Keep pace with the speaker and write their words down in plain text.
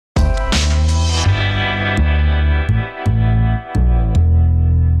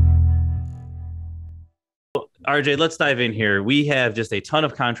RJ, let's dive in here. We have just a ton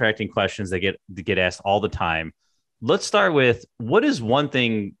of contracting questions that get asked all the time. Let's start with, what is one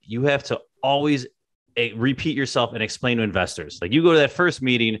thing you have to always repeat yourself and explain to investors? Like, you go to that first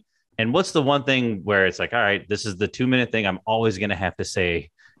meeting, and what's the one thing where it's like, all right, this is the 2-minute thing I'm always going to have to say,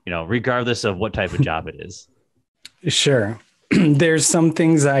 regardless of what type of job it is? Sure. There's some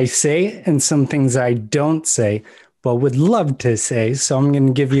things I say and some things I don't say, but would love to say. So I'm going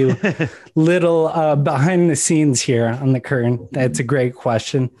to give you little behind the scenes here on the current. That's a great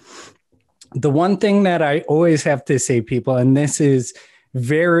question. The one thing that I always have to say, people, and this is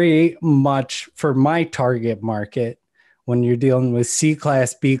very much for my target market when you're dealing with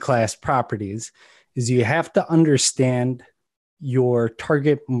C-class, B-class properties, is you have to understand your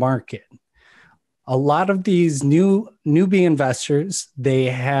target market. A lot of these newbie investors, they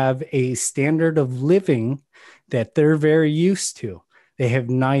have a standard of living that they're very used to. They have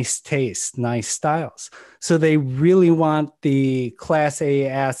nice taste, nice styles. So they really want the Class A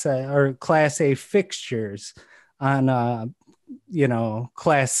asset or Class A fixtures on a,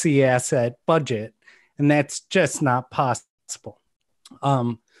 Class C asset budget. And that's just not possible.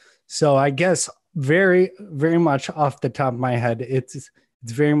 So I guess very, very much off the top of my head, it's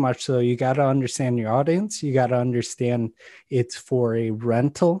very much so. You got to understand your audience. You got to understand it's for a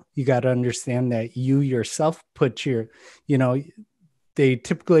rental. You got to understand that you yourself put your, they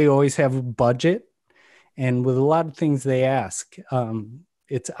typically always have a budget. And with a lot of things they ask,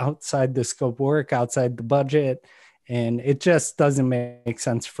 it's outside the scope of work, outside the budget, and it just doesn't make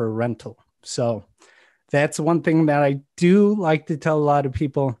sense for a rental. So that's one thing that I do like to tell a lot of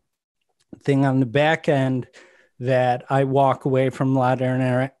people. Thing on the back end that I walk away from a lot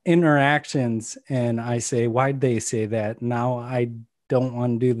of interactions and I say, why'd they say that? Now I don't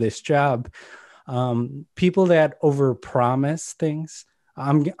want to do this job. People that overpromise things,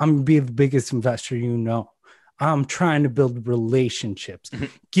 I'm gonna be the biggest investor I'm trying to build relationships.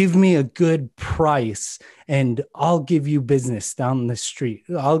 Give me a good price and I'll give you business down the street.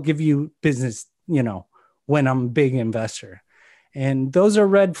 I'll give you business, when I'm a big investor. And those are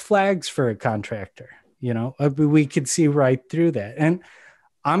red flags for a contractor. We could see right through that. And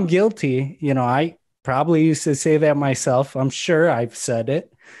I'm guilty. I probably used to say that myself. I'm sure I've said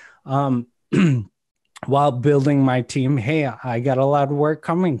it while building my team. Hey, I got a lot of work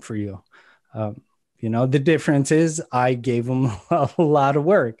coming for you. The difference is I gave them a lot of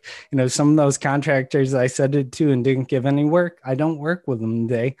work. Some of those contractors I said it to and didn't give any work, I don't work with them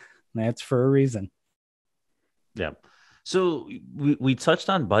today. And that's for a reason. Yeah. So we touched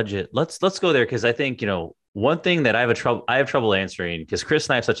on budget. Let's go there, because I think, one thing that I have trouble answering, because Chris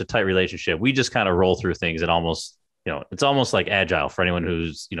and I have such a tight relationship. We just kind of roll through things and almost, it's almost like agile for anyone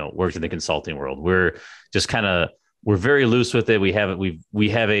who's, works in the consulting world. We're just we're very loose with it. We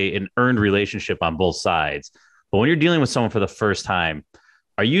have an earned relationship on both sides. But when you're dealing with someone for the first time,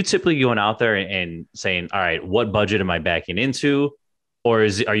 are you typically going out there and saying, all right, what budget am I backing into? Or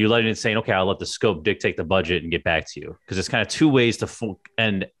are you letting it saying, okay, I'll let the scope dictate the budget and get back to you? Because it's kind of two ways to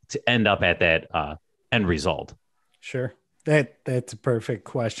end up at that end result. Sure. That's a perfect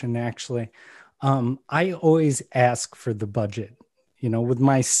question, actually. I always ask for the budget. With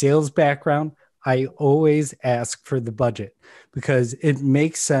my sales background, I always ask for the budget because it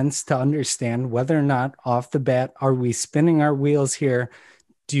makes sense to understand whether or not off the bat, are we spinning our wheels here?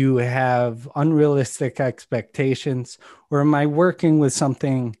 Do you have unrealistic expectations, or am I working with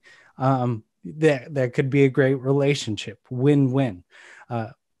something that could be a great relationship, win-win?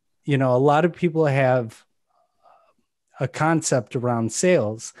 A lot of people have a concept around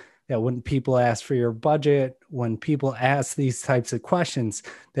sales that when people ask for your budget, when people ask these types of questions,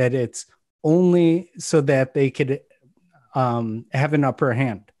 that it's only so that they could have an upper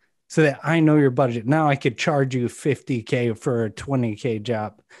hand. So that I know your budget. Now I could charge you $50K for a $20K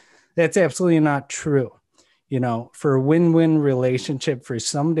job. That's absolutely not true. For a win-win relationship, for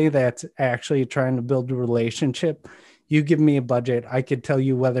somebody that's actually trying to build a relationship, you give me a budget, I could tell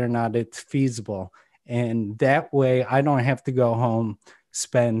you whether or not it's feasible. And that way I don't have to go home,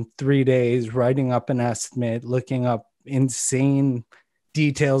 spend 3 days writing up an estimate, looking up insane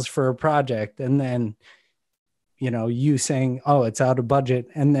details for a project. And then you saying, oh, it's out of budget,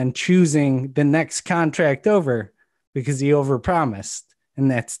 and then choosing the next contract over because he overpromised.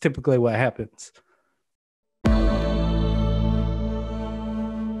 And that's typically what happens.